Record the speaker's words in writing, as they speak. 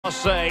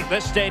must say,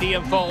 this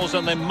stadium falls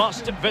in the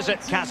must-visit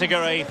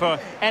category for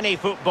any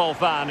football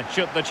fan,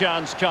 should the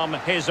chance come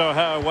his or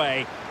her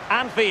way.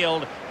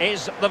 Anfield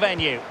is the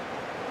venue.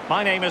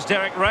 My name is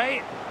Derek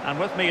Ray, and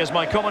with me is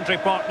my commentary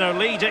partner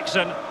Lee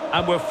Dixon,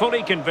 and we're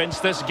fully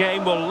convinced this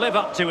game will live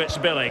up to its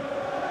billing.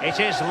 It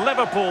is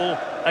Liverpool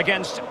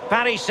against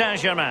Paris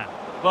Saint-Germain.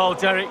 Well,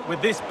 Derek,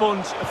 with this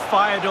bunch of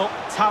fired-up,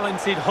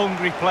 talented,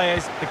 hungry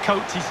players, the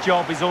coach's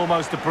job is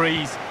almost a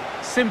breeze.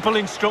 Simple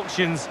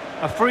instructions,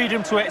 a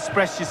freedom to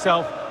express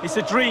yourself. It's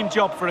a dream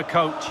job for a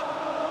coach.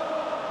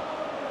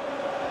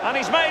 And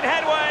he's made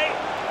headway.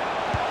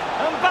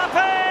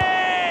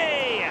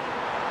 Mbappe!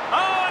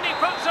 Oh, and he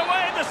puts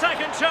away the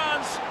second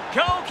chance.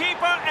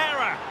 Goalkeeper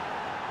error.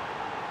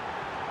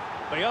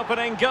 The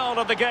opening goal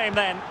of the game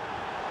then.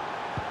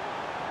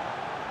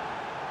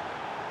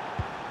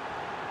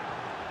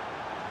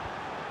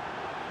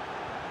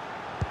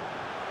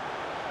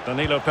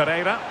 Danilo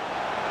Pereira.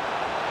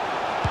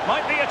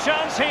 Might be a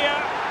chance here.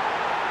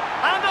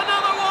 And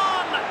another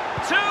one!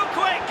 Two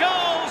quick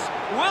goals!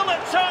 Will it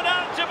turn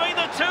out to be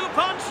the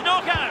two-punch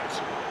knockout?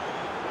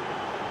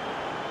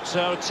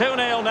 So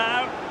 2-0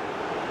 now.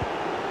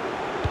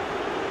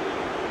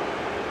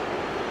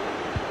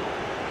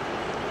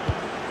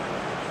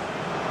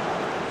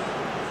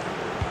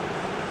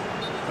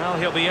 Well,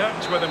 he'll be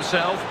irked with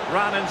himself.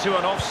 Ran into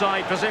an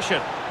offside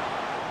position.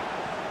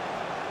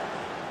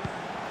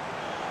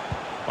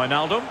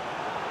 Wijnaldum.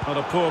 Not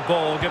a poor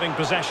ball, giving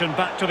possession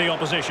back to the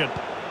opposition.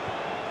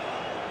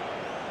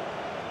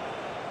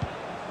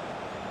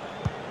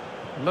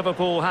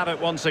 Liverpool have it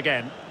once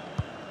again.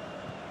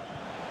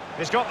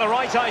 He's got the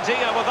right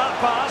idea with that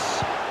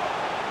pass.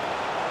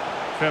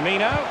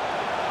 Firmino.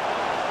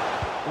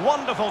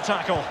 Wonderful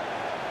tackle.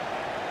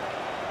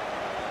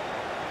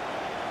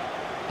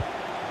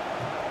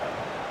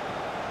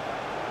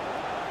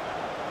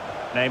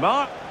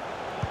 Neymar.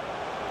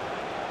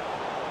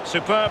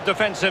 Superb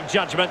defensive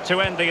judgment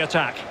to end the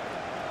attack.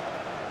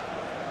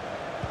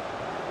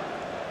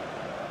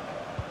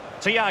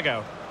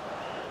 Thiago.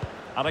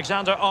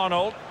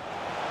 Alexander-Arnold.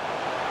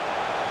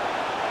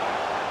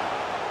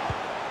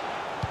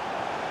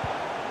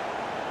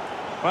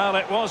 Well,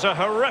 it was a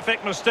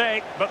horrific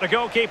mistake, but the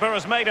goalkeeper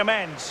has made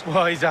amends.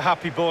 Well, he's a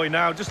happy boy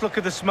now. Just look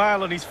at the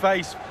smile on his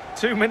face.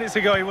 2 minutes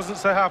ago, he wasn't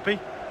so happy.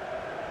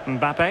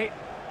 Mbappe.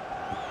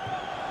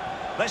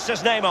 This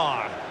is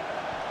Neymar.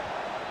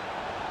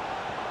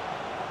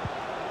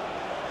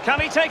 Can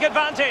he take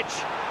advantage?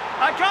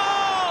 A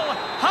goal!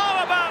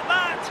 How about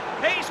that?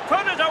 He's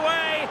put it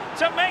away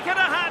to make it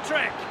a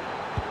hat-trick.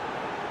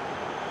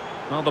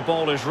 Well, the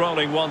ball is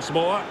rolling once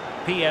more.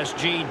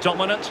 PSG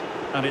dominant,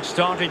 and it's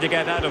starting to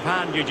get out of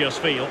hand, you just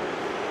feel.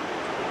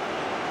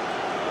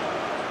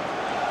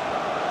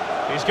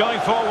 He's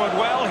going forward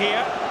well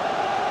here.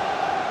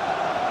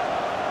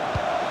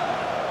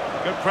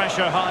 Good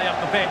pressure high up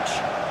the pitch.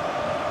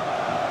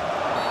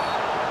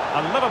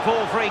 A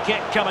Liverpool free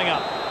kick coming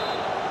up.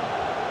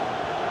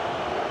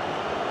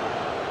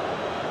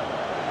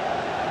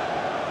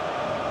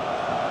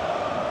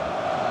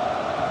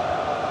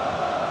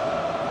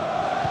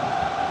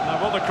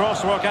 Now will the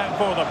cross work out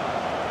for them?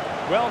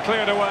 Well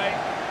cleared away.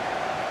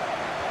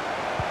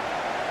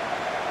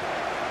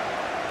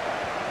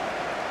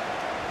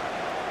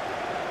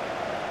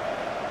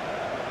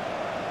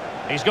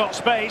 He's got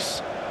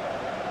space.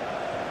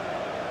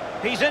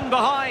 He's in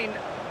behind.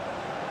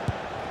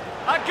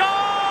 A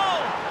goal!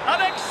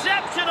 An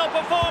exceptional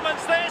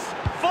performance this.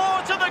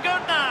 4 to the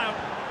good now.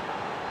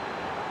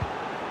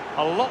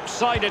 A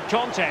lopsided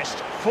contest.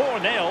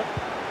 4-0.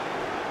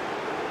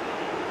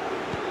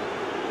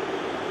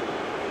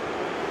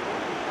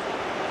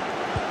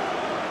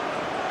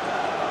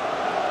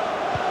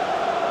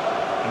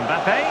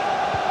 Mbappe.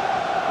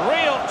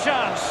 Real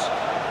chance.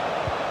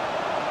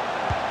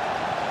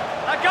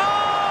 A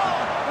goal!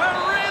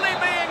 We're really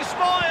being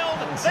spoiled.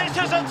 This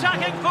is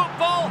attacking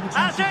football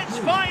at its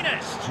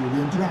finest.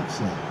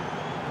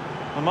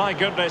 Oh my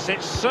goodness,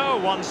 it's so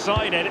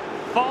one-sided.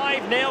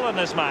 5-0 in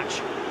this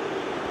match.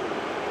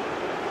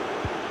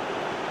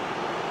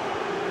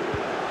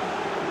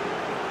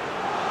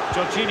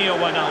 Jorginho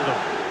Wijnaldum.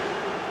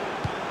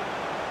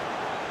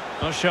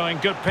 Oh, showing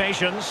good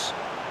patience.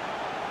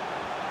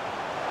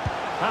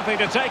 Happy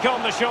to take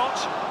on the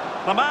shot.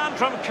 The man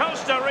from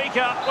Costa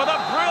Rica with a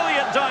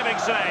brilliant diving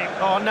save.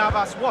 Oh,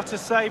 Navas, what a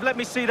save. Let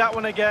me see that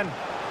one again.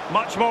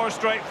 Much more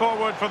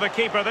straightforward for the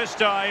keeper this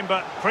time,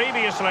 but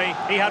previously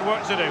he had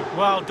work to do.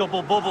 Well,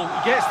 double bubble.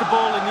 He gets the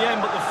ball in the end,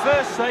 but the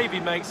first save he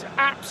makes,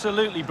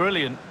 absolutely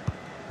brilliant.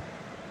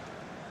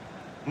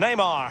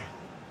 Neymar.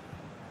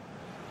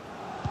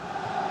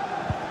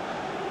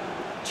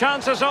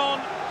 Chances on.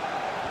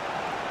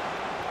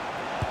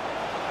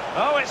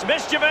 Oh, it's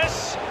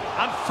mischievous.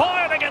 And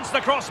fired against the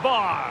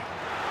crossbar.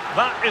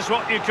 That is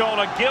what you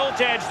call a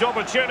gilt-edged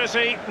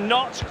opportunity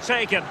not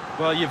taken.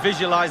 Well, you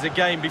visualise a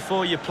game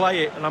before you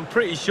play it, and I'm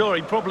pretty sure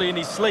he probably in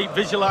his sleep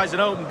visualised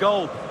an open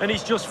goal, and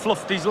he's just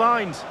fluffed his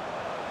lines.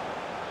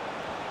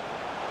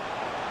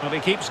 Well, he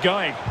keeps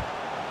going.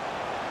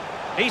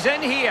 He's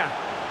in here.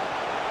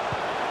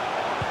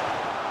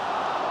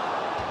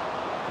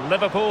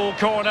 Liverpool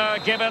corner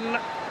given.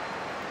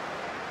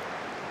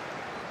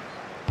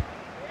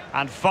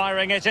 And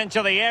firing it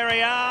into the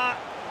area.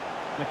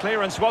 The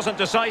clearance wasn't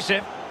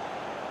decisive.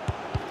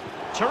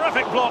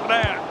 Terrific block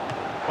there.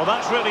 Well,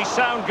 that's really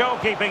sound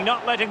goalkeeping,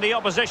 not letting the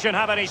opposition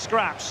have any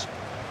scraps.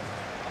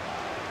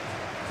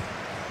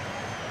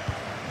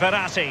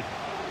 Verratti.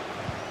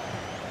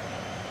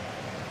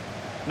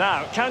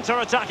 Now,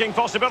 counter-attacking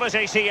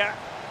possibilities here.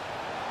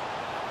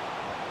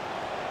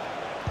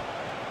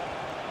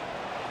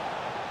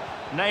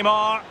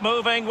 Neymar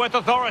moving with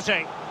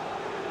authority.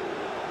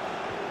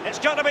 It's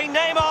got to be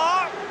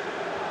Neymar.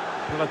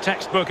 Well, a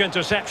textbook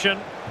interception.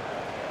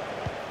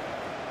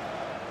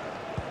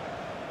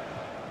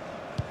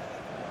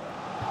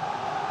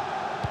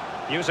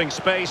 Using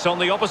space on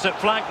the opposite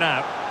flank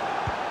now.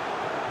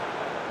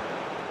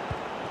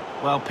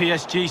 Well,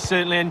 PSG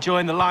certainly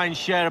enjoying the lion's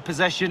share of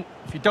possession.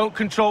 If you don't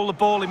control the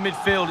ball in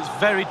midfield, it's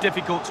very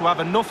difficult to have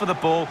enough of the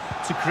ball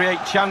to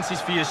create chances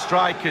for your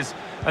strikers.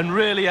 And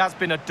really has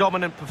been a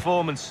dominant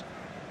performance.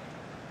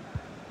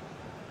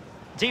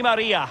 Di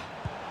Maria.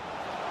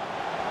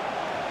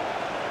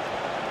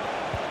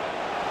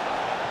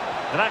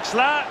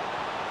 Draxler.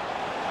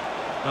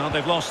 Well,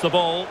 they've lost the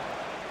ball.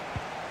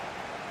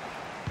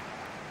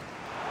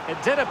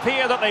 It did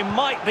appear that they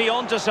might be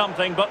onto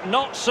something, but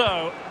not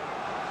so.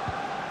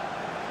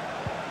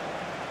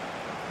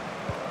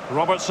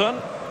 Robertson.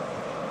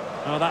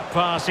 Oh, that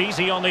pass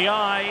easy on the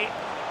eye.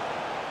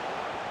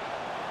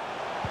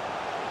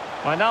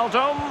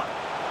 Wijnaldum.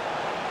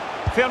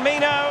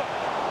 Firmino.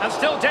 And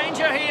still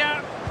danger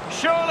here.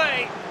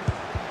 Surely.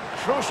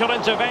 Crucial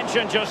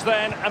intervention just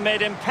then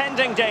amid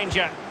impending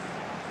danger.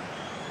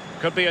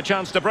 Could be a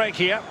chance to break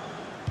here.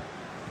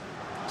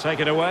 Take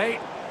it away.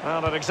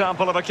 Well, an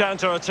example of a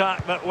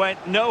counter-attack that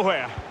went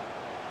nowhere.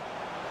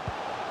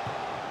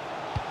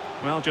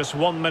 Well, just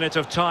 1 minute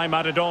of time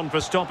added on for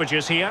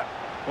stoppages here.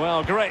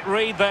 Well, great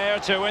read there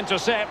to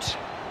intercept.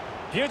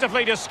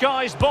 Beautifully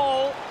disguised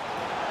ball.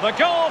 The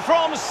goal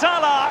from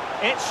Salah.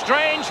 It's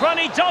strange when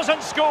he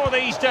doesn't score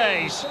these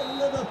days.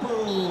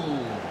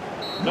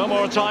 No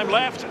more time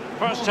left.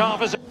 First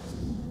half is...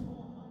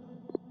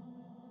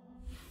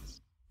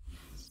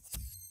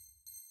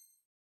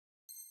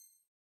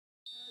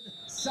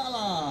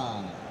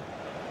 Salah.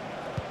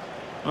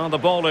 Well, the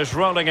ball is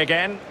rolling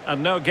again,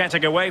 and no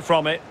getting away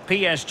from it.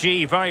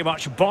 PSG very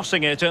much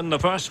bossing it in the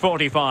first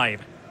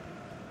 45.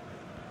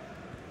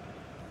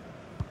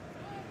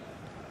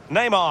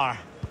 Neymar.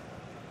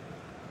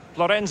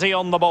 Florenzi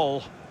on the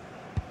ball.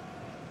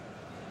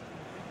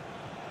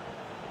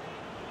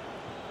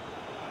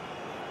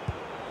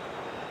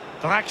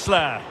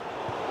 Draxler.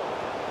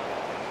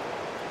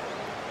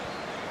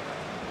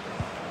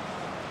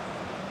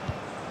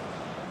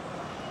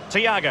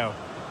 Thiago.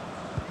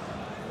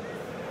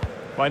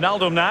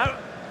 Wijnaldum now.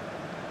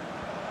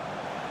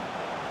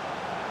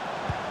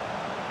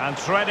 And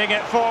threading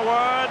it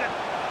forward.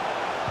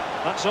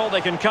 That's all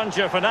they can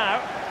conjure for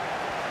now.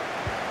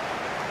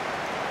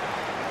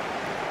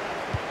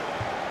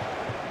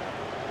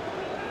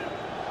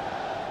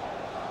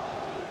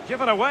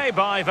 Given away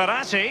by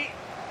Verratti.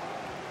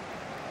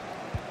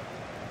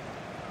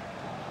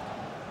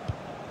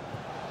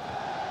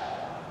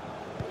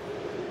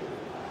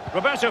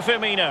 Roberto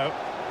Firmino.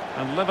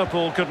 And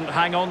Liverpool couldn't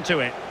hang on to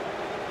it.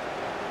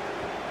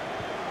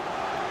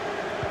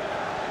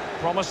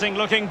 Promising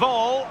looking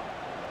ball.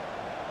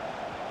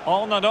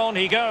 On and on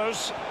he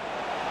goes.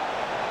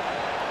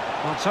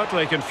 Well,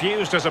 totally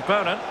confused his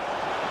opponent.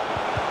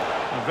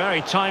 A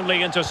very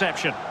timely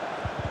interception.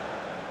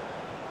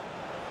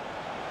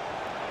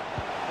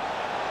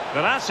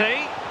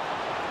 Verratti.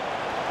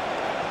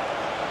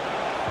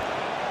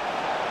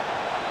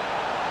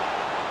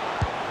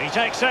 He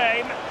takes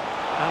aim.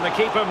 And the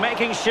keeper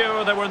making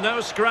sure there were no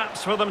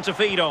scraps for them to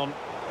feed on.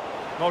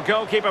 Well,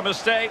 goalkeeper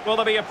mistake. Will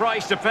there be a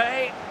price to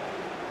pay?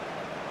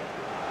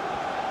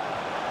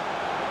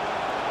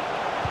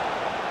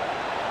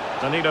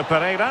 Danilo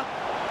Pereira.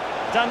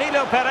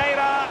 Danilo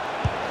Pereira.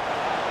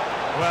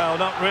 Well,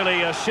 not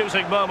really a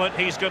shooting moment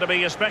he's going to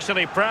be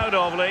especially proud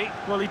of, Lee.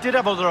 Well, he did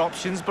have other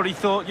options, but he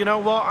thought, you know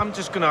what, I'm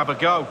just going to have a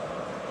go.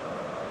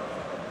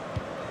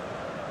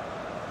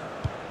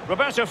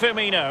 Roberto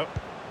Firmino.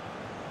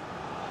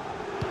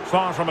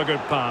 Far from a good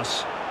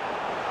pass.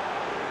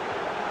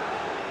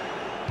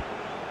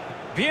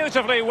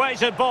 Beautifully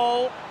weighted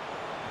ball.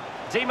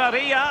 Di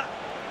Maria.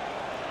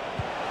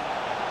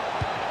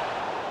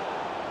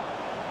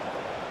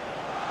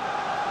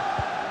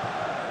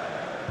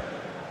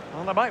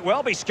 Well, there might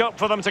well be scope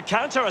for them to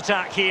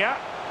counter-attack here.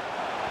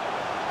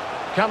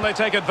 Can they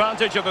take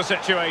advantage of the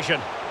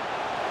situation?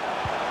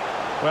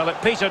 Well,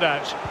 it petered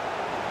out.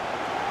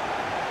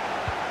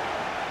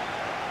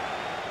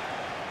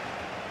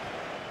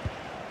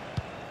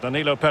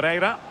 Danilo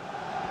Pereira.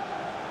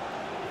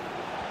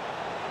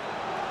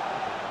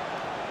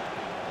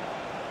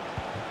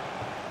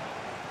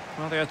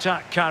 Well, the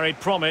attack carried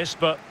promise,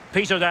 but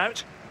petered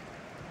out.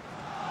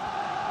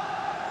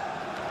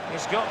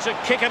 He's got to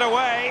kick it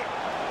away.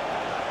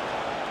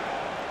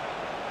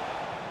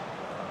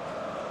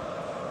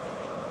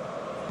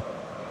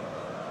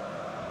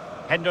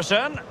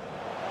 Henderson.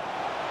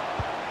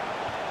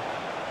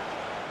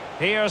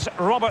 Here's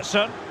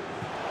Robertson.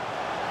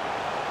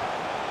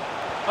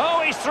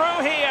 Oh, he's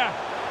through here.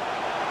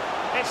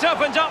 It's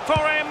opened up for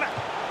him.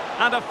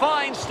 And a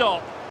fine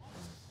stop.